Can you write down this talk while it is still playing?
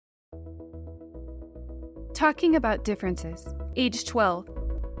Talking about differences, age 12.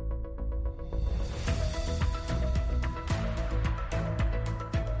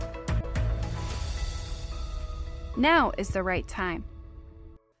 Now is the right time.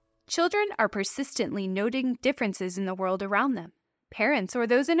 Children are persistently noting differences in the world around them. Parents or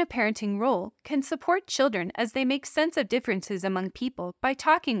those in a parenting role can support children as they make sense of differences among people by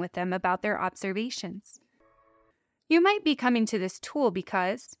talking with them about their observations. You might be coming to this tool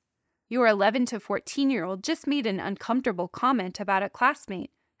because your 11 to 14-year-old just made an uncomfortable comment about a classmate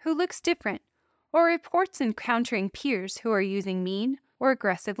who looks different, or reports encountering peers who are using mean or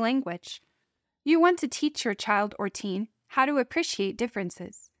aggressive language. You want to teach your child or teen how to appreciate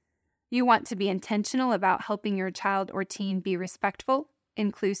differences. You want to be intentional about helping your child or teen be respectful,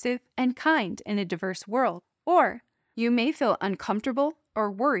 inclusive, and kind in a diverse world. Or you may feel uncomfortable or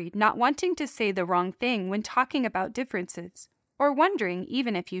worried not wanting to say the wrong thing when talking about differences, or wondering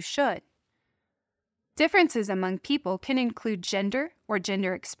even if you should. Differences among people can include gender or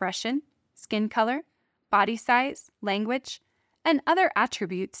gender expression, skin color, body size, language, and other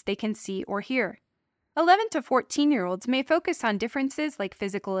attributes they can see or hear. 11 to 14-year-olds may focus on differences like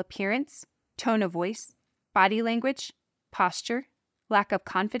physical appearance, tone of voice, body language, posture, lack of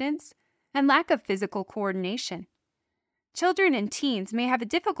confidence, and lack of physical coordination. Children and teens may have a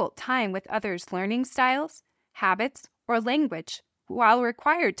difficult time with others' learning styles, habits, or language while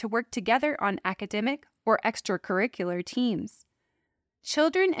required to work together on academic or extracurricular teams.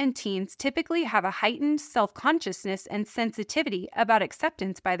 Children and teens typically have a heightened self-consciousness and sensitivity about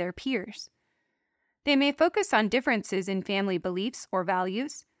acceptance by their peers. They may focus on differences in family beliefs or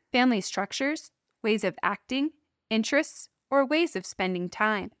values, family structures, ways of acting, interests, or ways of spending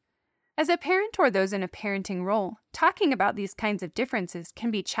time. As a parent or those in a parenting role, talking about these kinds of differences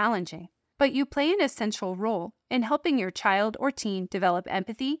can be challenging, but you play an essential role in helping your child or teen develop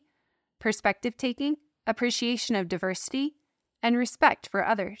empathy, perspective-taking, appreciation of diversity, and respect for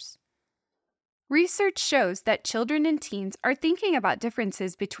others. Research shows that children and teens are thinking about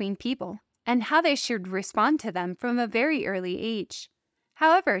differences between people and how they should respond to them from a very early age.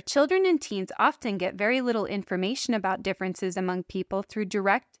 However, children and teens often get very little information about differences among people through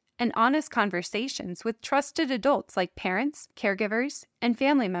direct and honest conversations with trusted adults like parents, caregivers, and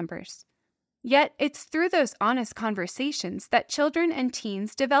family members. Yet, it's through those honest conversations that children and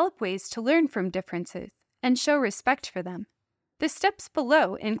teens develop ways to learn from differences and show respect for them. The steps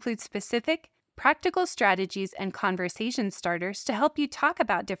below include specific, practical strategies and conversation starters to help you talk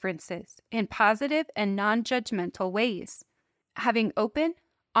about differences in positive and non-judgmental ways. Having open,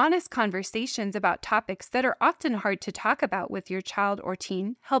 honest conversations about topics that are often hard to talk about with your child or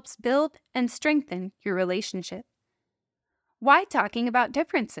teen helps build and strengthen your relationship. Why talking about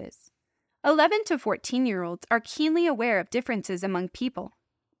differences? 11 to 14-year-olds are keenly aware of differences among people,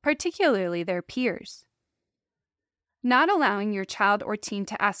 particularly their peers. Not allowing your child or teen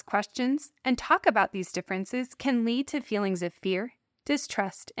to ask questions and talk about these differences can lead to feelings of fear,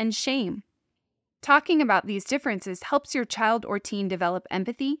 distrust, and shame. Talking about these differences helps your child or teen develop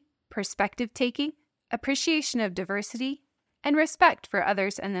empathy, perspective-taking, appreciation of diversity, and respect for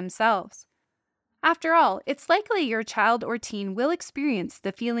others and themselves. After all, it's likely your child or teen will experience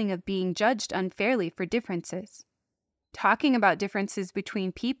the feeling of being judged unfairly for differences. Talking about differences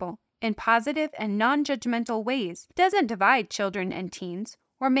between people in positive and non-judgmental ways doesn't divide children and teens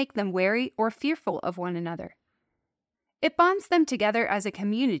or make them wary or fearful of one another. It bonds them together as a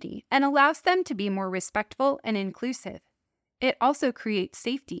community and allows them to be more respectful and inclusive. It also creates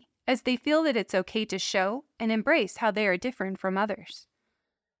safety, as they feel that it's okay to show and embrace how they are different from others.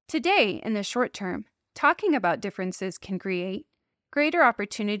 Today, in the short term, talking about differences can create greater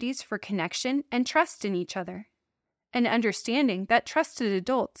opportunities for connection and trust in each other, and understanding that trusted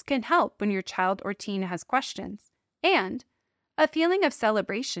adults can help when your child or teen has questions, and a feeling of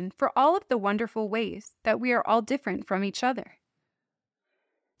celebration for all of the wonderful ways that we are all different from each other.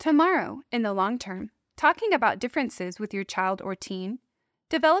 Tomorrow, in the long term, talking about differences with your child or teen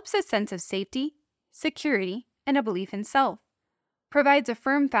develops a sense of safety, security, and a belief in self, provides a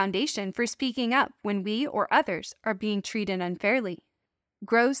firm foundation for speaking up when we or others are being treated unfairly,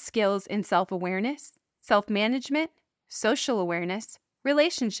 grows skills in self-awareness, self-management, social awareness,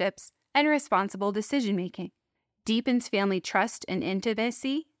 relationships, and responsible decision-making, deepens family trust and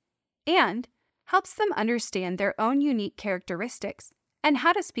intimacy, and helps them understand their own unique characteristics and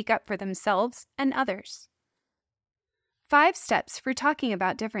how to speak up for themselves and others. 5 steps for talking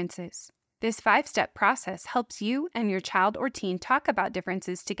about differences. This 5-step process helps you and your child or teen talk about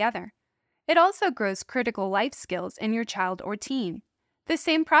differences together. It also grows critical life skills in your child or teen. The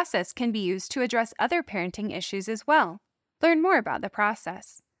same process can be used to address other parenting issues as well. Learn more about the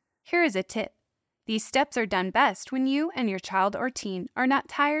process. Here is a tip. These steps are done best when you and your child or teen are not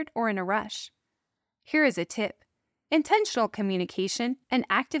tired or in a rush. Here is a tip. Intentional communication and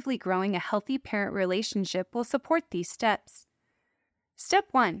actively growing a healthy parent relationship will support these steps. Step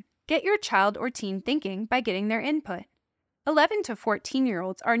 1. Get your child or teen thinking by getting their input. 11 to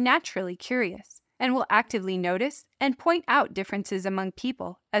 14-year-olds are naturally curious and will actively notice and point out differences among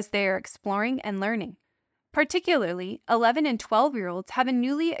people as they are exploring and learning. Particularly, 11 and 12-year-olds have a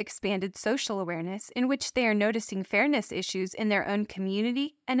newly expanded social awareness in which they are noticing fairness issues in their own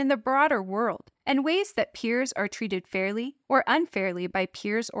community and in the broader world, and ways that peers are treated fairly or unfairly by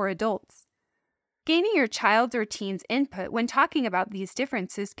peers or adults. Gaining your child's or teen's input when talking about these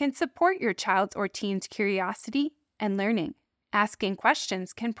differences can support your child's or teen's curiosity and learning. Asking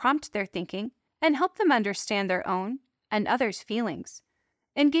questions can prompt their thinking and help them understand their own and others' feelings.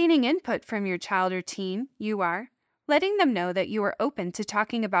 In gaining input from your child or teen, you are letting them know that you are open to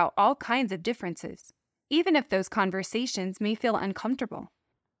talking about all kinds of differences, even if those conversations may feel uncomfortable.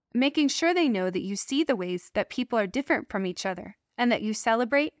 Making sure they know that you see the ways that people are different from each other and that you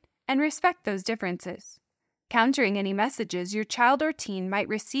celebrate and respect those differences. Countering any messages your child or teen might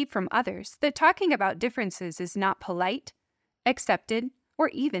receive from others that talking about differences is not polite, accepted, or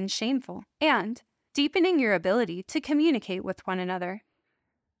even shameful, and deepening your ability to communicate with one another.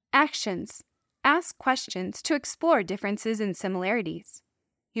 Actions. Ask questions to explore differences and similarities.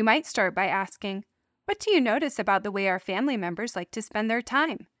 You might start by asking, "What do you notice about the way our family members like to spend their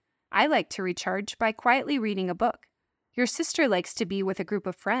time?" "I like to recharge by quietly reading a book." "Your sister likes to be with a group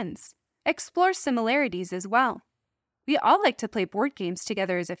of friends." Explore similarities as well. "We all like to play board games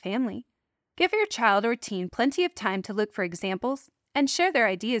together as a family." Give your child or teen plenty of time to look for examples and share their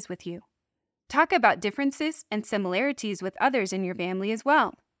ideas with you. Talk about differences and similarities with others in your family as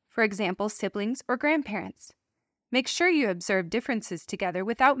well. For example, siblings or grandparents. Make sure you observe differences together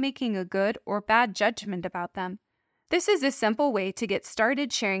without making a good or bad judgment about them. This is a simple way to get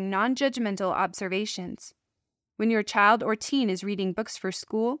started sharing non-judgmental observations. When your child or teen is reading books for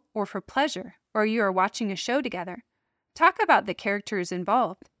school or for pleasure, or you are watching a show together, talk about the characters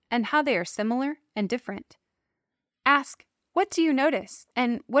involved and how they are similar and different. Ask, "What do you notice?"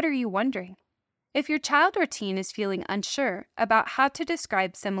 and "What are you wondering?" If your child or teen is feeling unsure about how to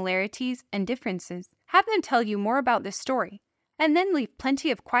describe similarities and differences, have them tell you more about the story, and then leave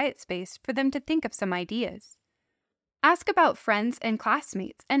plenty of quiet space for them to think of some ideas. Ask about friends and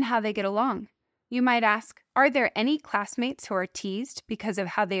classmates and how they get along. You might ask, "Are there any classmates who are teased because of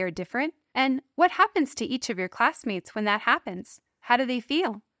how they are different? And what happens to each of your classmates when that happens? How do they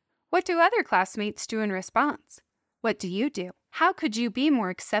feel? What do other classmates do in response? What do you do? How could you be more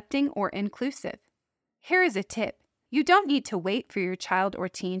accepting or inclusive?" Here is a tip. You don't need to wait for your child or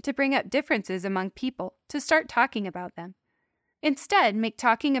teen to bring up differences among people to start talking about them. Instead, make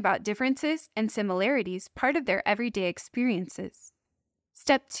talking about differences and similarities part of their everyday experiences.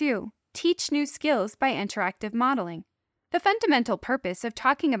 Step 2. Teach new skills by interactive modeling. The fundamental purpose of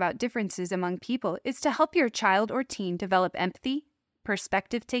talking about differences among people is to help your child or teen develop empathy,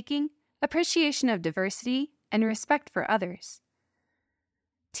 perspective-taking, appreciation of diversity, and respect for others.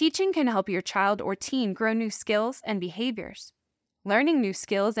 Teaching can help your child or teen grow new skills and behaviors. Learning new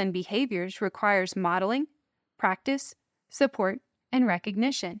skills and behaviors requires modeling, practice, support, and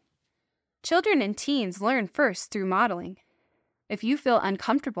recognition. Children and teens learn first through modeling. If you feel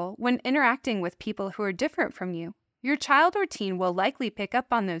uncomfortable when interacting with people who are different from you, your child or teen will likely pick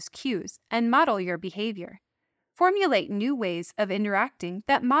up on those cues and model your behavior. Formulate new ways of interacting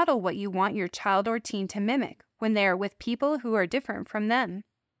that model what you want your child or teen to mimic when they are with people who are different from them.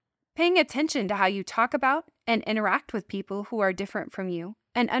 Paying attention to how you talk about and interact with people who are different from you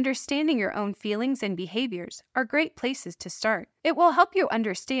and understanding your own feelings and behaviors are great places to start. It will help you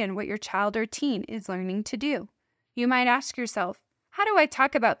understand what your child or teen is learning to do. You might ask yourself, "How do I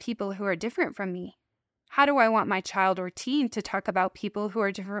talk about people who are different from me? How do I want my child or teen to talk about people who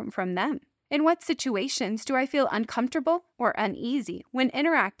are different from them? In what situations do I feel uncomfortable or uneasy when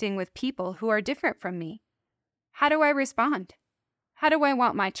interacting with people who are different from me? How do I respond? How do I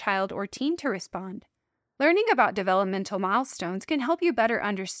want my child or teen to respond?" Learning about developmental milestones can help you better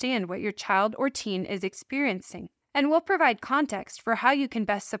understand what your child or teen is experiencing and will provide context for how you can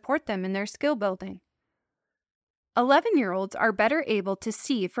best support them in their skill building. 11-year-olds are better able to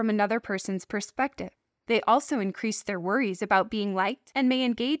see from another person's perspective. They also increase their worries about being liked and may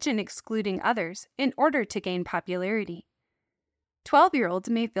engage in excluding others in order to gain popularity. 12-year-olds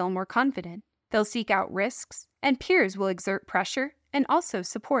may feel more confident. They'll seek out risks, and peers will exert pressure and also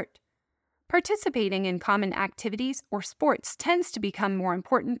support. Participating in common activities or sports tends to become more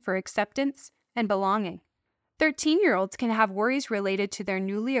important for acceptance and belonging. 13-year-olds can have worries related to their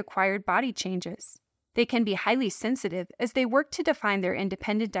newly acquired body changes. They can be highly sensitive as they work to define their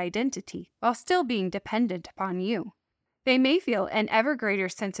independent identity while still being dependent upon you. They may feel an ever greater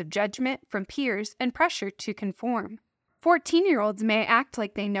sense of judgment from peers and pressure to conform. 14-year-olds may act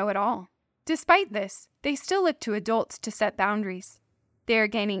like they know it all. Despite this, they still look to adults to set boundaries. They are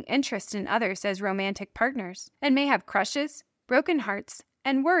gaining interest in others as romantic partners and may have crushes, broken hearts,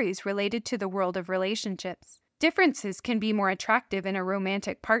 and worries related to the world of relationships. Differences can be more attractive in a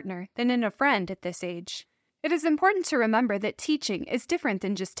romantic partner than in a friend at this age. It is important to remember that teaching is different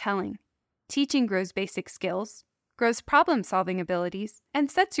than just telling. Teaching grows basic skills, grows problem-solving abilities,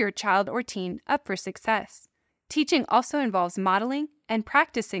 and sets your child or teen up for success. Teaching also involves modeling and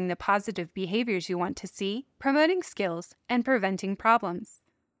practicing the positive behaviors you want to see, promoting skills, and preventing problems.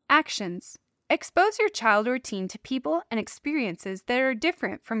 Actions. Expose your child or teen to people and experiences that are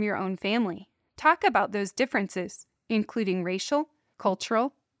different from your own family. Talk about those differences, including racial,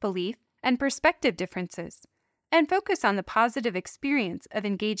 cultural, belief, and perspective differences, and focus on the positive experience of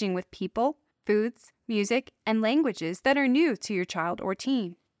engaging with people, foods, music, and languages that are new to your child or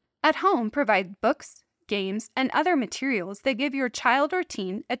teen. At home, provide books, games, and other materials that give your child or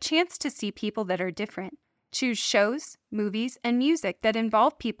teen a chance to see people that are different. Choose shows, movies, and music that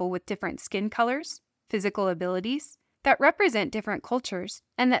involve people with different skin colors, physical abilities, that represent different cultures,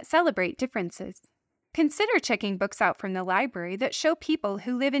 and that celebrate differences. Consider checking books out from the library that show people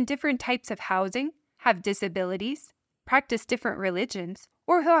who live in different types of housing, have disabilities, practice different religions,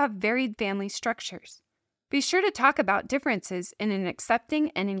 or who have varied family structures. Be sure to talk about differences in an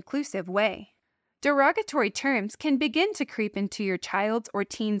accepting and inclusive way. Derogatory terms can begin to creep into your child's or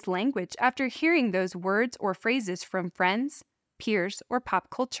teen's language after hearing those words or phrases from friends, peers, or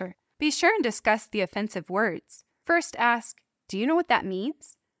pop culture. Be sure and discuss the offensive words. First ask, do you know what that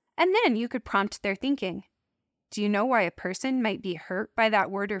means? And then you could prompt their thinking. Do you know why a person might be hurt by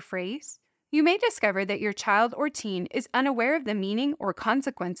that word or phrase? You may discover that your child or teen is unaware of the meaning or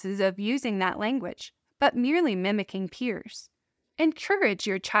consequences of using that language, but merely mimicking peers. Encourage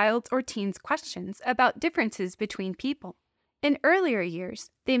your child's or teen's questions about differences between people. In earlier years,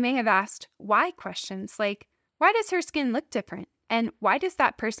 they may have asked why questions like, why does her skin look different? And why does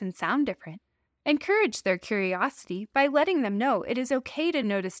that person sound different? Encourage their curiosity by letting them know it is okay to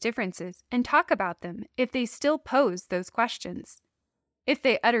notice differences and talk about them if they still pose those questions. If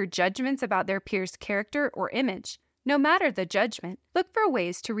they utter judgments about their peers' character or image, no matter the judgment, look for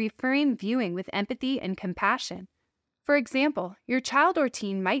ways to reframe viewing with empathy and compassion. For example, your child or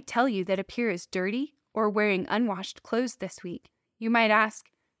teen might tell you that a peer is dirty or wearing unwashed clothes this week. You might ask,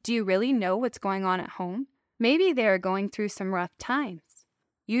 do you really know what's going on at home? Maybe they are going through some rough times.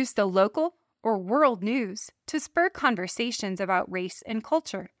 Use the local or world news to spur conversations about race and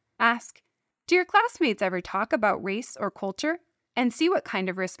culture. Ask, do your classmates ever talk about race or culture? And see what kind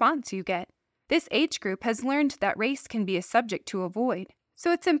of response you get. This age group has learned that race can be a subject to avoid,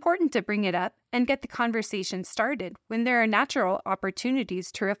 so it's important to bring it up and get the conversation started when there are natural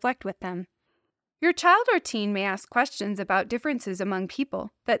opportunities to reflect with them. Your child or teen may ask questions about differences among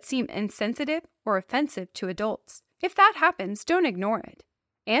people that seem insensitive or offensive to adults. If that happens, don't ignore it.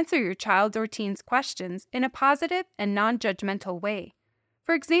 Answer your child or teen's questions in a positive and non-judgmental way.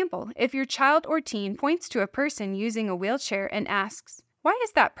 For example, if your child or teen points to a person using a wheelchair and asks, why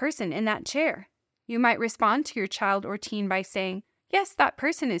is that person in that chair? You might respond to your child or teen by saying, yes, that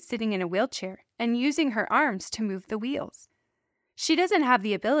person is sitting in a wheelchair and using her arms to move the wheels. She doesn't have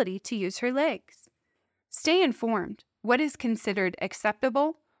the ability to use her legs. Stay informed. What is considered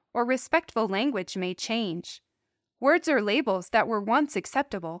acceptable or respectful language may change. Words or labels that were once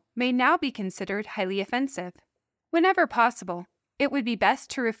acceptable may now be considered highly offensive. Whenever possible, it would be best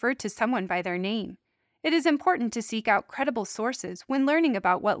to refer to someone by their name. It is important to seek out credible sources when learning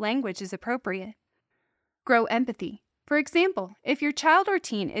about what language is appropriate. Grow empathy. For example, if your child or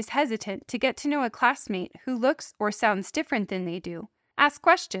teen is hesitant to get to know a classmate who looks or sounds different than they do, ask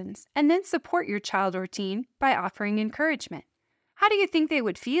questions and then support your child or teen by offering encouragement. How do you think they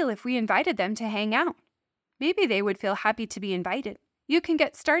would feel if we invited them to hang out? Maybe they would feel happy to be invited. You can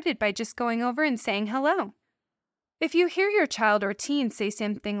get started by just going over and saying hello. If you hear your child or teen say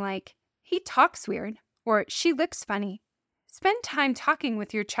something like, he talks weird, or she looks funny, spend time talking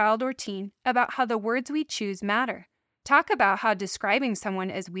with your child or teen about how the words we choose matter. Talk about how describing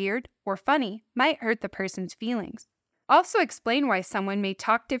someone as weird or funny might hurt the person's feelings. Also explain why someone may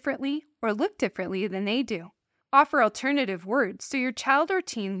talk differently or look differently than they do. Offer alternative words so your child or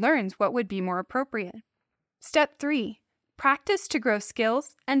teen learns what would be more appropriate. Step 3. Practice to grow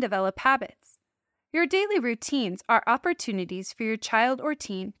skills and develop habits. Your daily routines are opportunities for your child or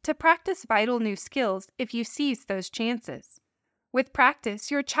teen to practice vital new skills if you seize those chances. With practice,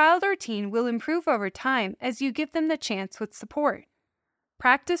 your child or teen will improve over time as you give them the chance with support.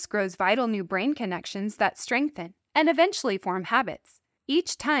 Practice grows vital new brain connections that strengthen and eventually form habits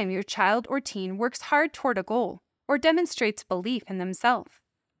each time your child or teen works hard toward a goal or demonstrates belief in themselves.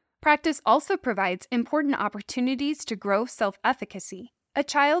 Practice also provides important opportunities to grow self-efficacy. A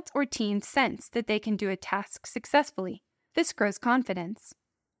child's or teen's sense that they can do a task successfully. This grows confidence.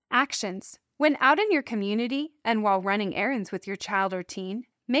 Actions. When out in your community and while running errands with your child or teen,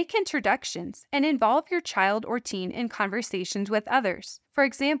 make introductions and involve your child or teen in conversations with others. For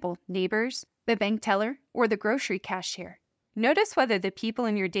example, neighbors, the bank teller, or the grocery cashier. Notice whether the people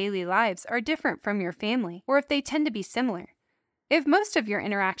in your daily lives are different from your family or if they tend to be similar. If most of your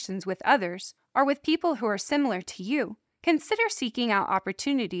interactions with others are with people who are similar to you, consider seeking out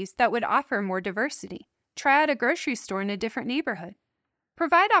opportunities that would offer more diversity. Try out a grocery store in a different neighborhood.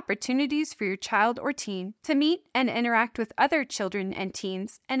 Provide opportunities for your child or teen to meet and interact with other children and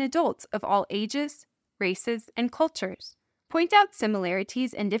teens and adults of all ages, races, and cultures. Point out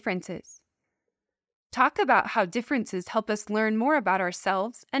similarities and differences. Talk about how differences help us learn more about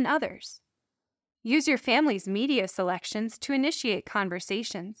ourselves and others. Use your family's media selections to initiate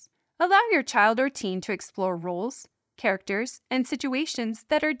conversations. Allow your child or teen to explore roles, characters, and situations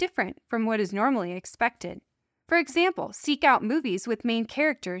that are different from what is normally expected. For example, seek out movies with main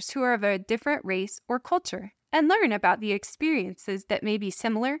characters who are of a different race or culture and learn about the experiences that may be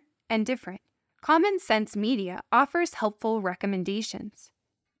similar and different. Common Sense Media offers helpful recommendations.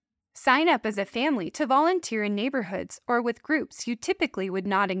 Sign up as a family to volunteer in neighborhoods or with groups you typically would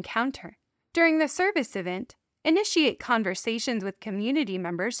not encounter. During the service event, initiate conversations with community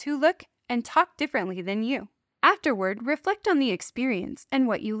members who look and talk differently than you. Afterward, reflect on the experience and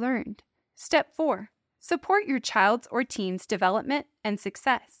what you learned. Step 4. Support your child's or teen's development and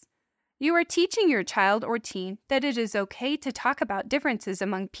success. You are teaching your child or teen that it is okay to talk about differences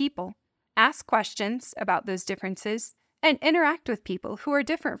among people, ask questions about those differences, and interact with people who are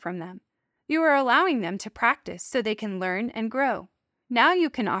different from them. You are allowing them to practice so they can learn and grow. Now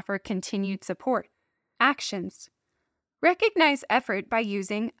you can offer continued support. Actions. Recognize effort by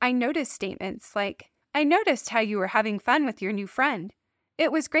using I noticed statements like, I noticed how you were having fun with your new friend.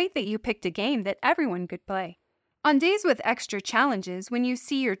 It was great that you picked a game that everyone could play. On days with extra challenges, when you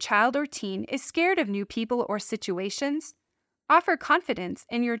see your child or teen is scared of new people or situations, offer confidence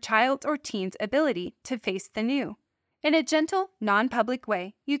in your child or teen's ability to face the new. In a gentle, non-public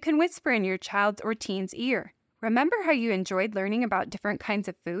way, you can whisper in your child's or teen's ear, remember how you enjoyed learning about different kinds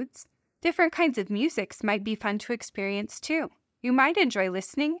of foods? Different kinds of musics might be fun to experience too. You might enjoy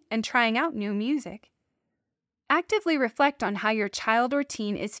listening and trying out new music. Actively reflect on how your child or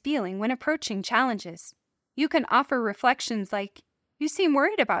teen is feeling when approaching challenges. You can offer reflections like, you seem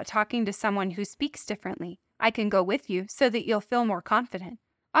worried about talking to someone who speaks differently. I can go with you so that you'll feel more confident.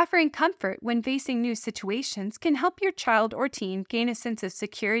 Offering comfort when facing new situations can help your child or teen gain a sense of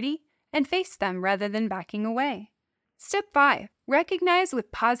security and face them rather than backing away. Step 5. Recognize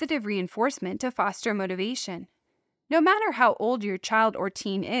with positive reinforcement to foster motivation. No matter how old your child or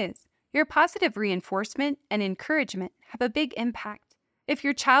teen is, your positive reinforcement and encouragement have a big impact. If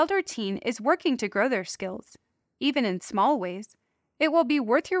your child or teen is working to grow their skills, even in small ways, it will be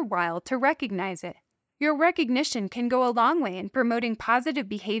worth your while to recognize it. Your recognition can go a long way in promoting positive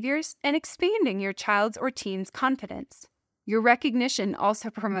behaviors and expanding your child's or teen's confidence. Your recognition also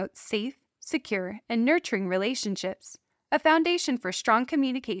promotes safe, secure, and nurturing relationships, a foundation for strong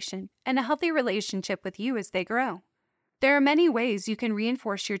communication and a healthy relationship with you as they grow. There are many ways you can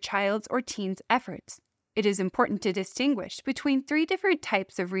reinforce your child's or teen's efforts. It is important to distinguish between 3 different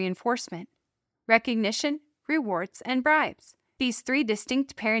types of reinforcement: recognition, rewards, and bribes. These 3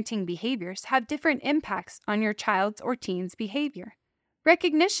 distinct parenting behaviors have different impacts on your child's or teen's behavior.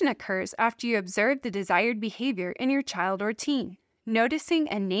 Recognition occurs after you observe the desired behavior in your child or teen. Noticing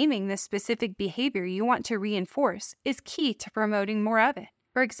and naming the specific behavior you want to reinforce is key to promoting more of it.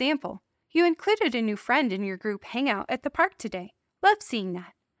 For example, you included a new friend in your group hangout at the park today. Love seeing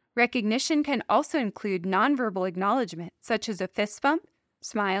that. Recognition can also include nonverbal acknowledgement, such as a fist bump,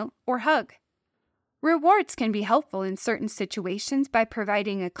 smile, or hug. Rewards can be helpful in certain situations by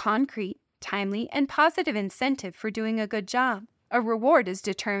providing a concrete, timely, and positive incentive for doing a good job. A reward is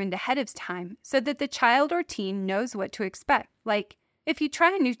determined ahead of time so that the child or teen knows what to expect. Like, if you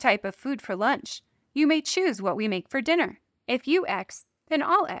try a new type of food for lunch, you may choose what we make for dinner. If you X, then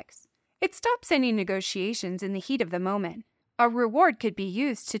I'll X. It stops any negotiations in the heat of the moment. A reward could be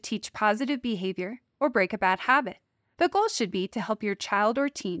used to teach positive behavior or break a bad habit. The goal should be to help your child or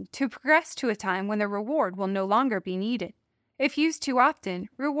teen to progress to a time when the reward will no longer be needed. If used too often,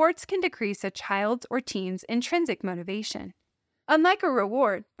 rewards can decrease a child's or teen's intrinsic motivation. Unlike a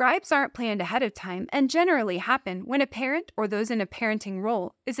reward, bribes aren't planned ahead of time and generally happen when a parent or those in a parenting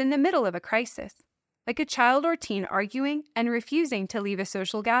role is in the middle of a crisis, like a child or teen arguing and refusing to leave a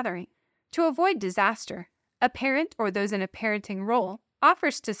social gathering. To avoid disaster, a parent or those in a parenting role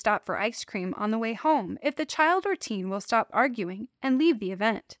offers to stop for ice cream on the way home if the child or teen will stop arguing and leave the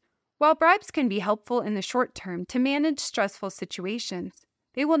event. While bribes can be helpful in the short term to manage stressful situations,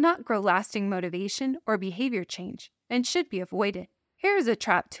 they will not grow lasting motivation or behavior change and should be avoided. Here is a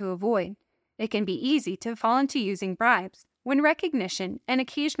trap to avoid. It can be easy to fall into using bribes when recognition and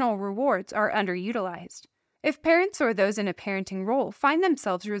occasional rewards are underutilized. If parents or those in a parenting role find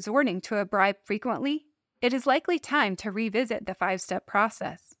themselves resorting to a bribe frequently, it is likely time to revisit the 5-step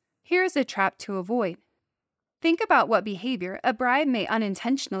process. Here is a trap to avoid. Think about what behavior a bribe may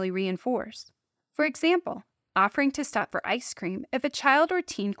unintentionally reinforce. For example, offering to stop for ice cream if a child or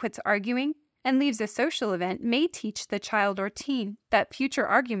teen quits arguing and leaves a social event may teach the child or teen that future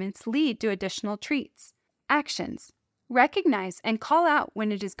arguments lead to additional treats. Actions. Recognize and call out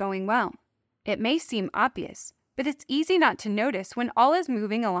when it is going well. It may seem obvious, but it's easy not to notice when all is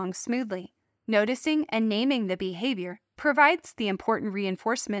moving along smoothly. Noticing and naming the behavior provides the important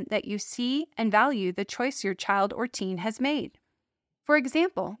reinforcement that you see and value the choice your child or teen has made. For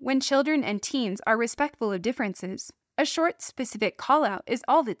example, when children and teens are respectful of differences, a short, specific call-out is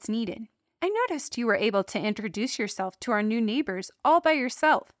all that's needed. I noticed you were able to introduce yourself to our new neighbors all by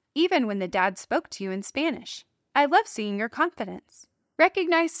yourself, even when the dad spoke to you in Spanish. I love seeing your confidence.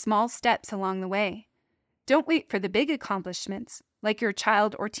 Recognize small steps along the way. Don't wait for the big accomplishments, like your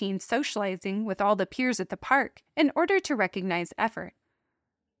child or teen socializing with all the peers at the park, in order to recognize effort.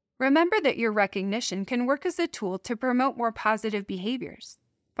 Remember that your recognition can work as a tool to promote more positive behaviors.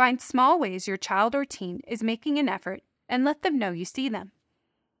 Find small ways your child or teen is making an effort and let them know you see them.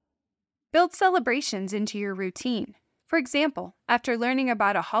 Build celebrations into your routine. For example, after learning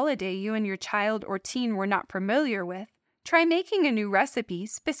about a holiday you and your child or teen were not familiar with, try making a new recipe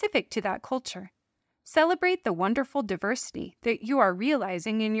specific to that culture. Celebrate the wonderful diversity that you are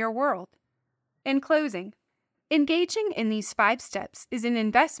realizing in your world. In closing, engaging in these 5 steps is an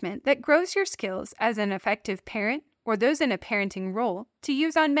investment that grows your skills as an effective parent or those in a parenting role to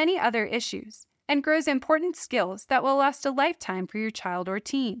use on many other issues, and grows important skills that will last a lifetime for your child or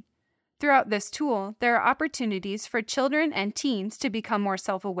teen. Throughout this tool, there are opportunities for children and teens to become more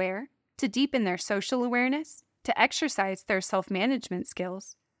self-aware, to deepen their social awareness, to exercise their self-management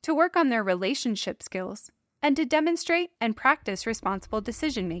skills, to work on their relationship skills, and to demonstrate and practice responsible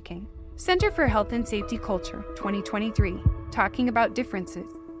decision-making. Center for Health and Safety Culture 2023, talking about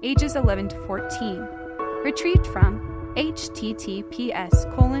differences, ages 11 to 14, retrieved from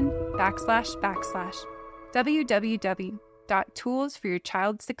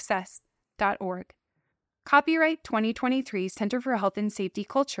https://www.toolsforyourchildsuccess.org. Copyright 2023 Center for Health and Safety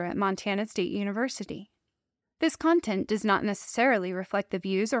Culture at Montana State University. This content does not necessarily reflect the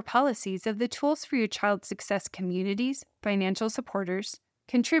views or policies of the Tools for Your Child Success communities, financial supporters,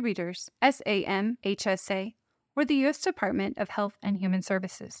 contributors, SAM, HSA, or the U.S. Department of Health and Human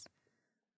Services.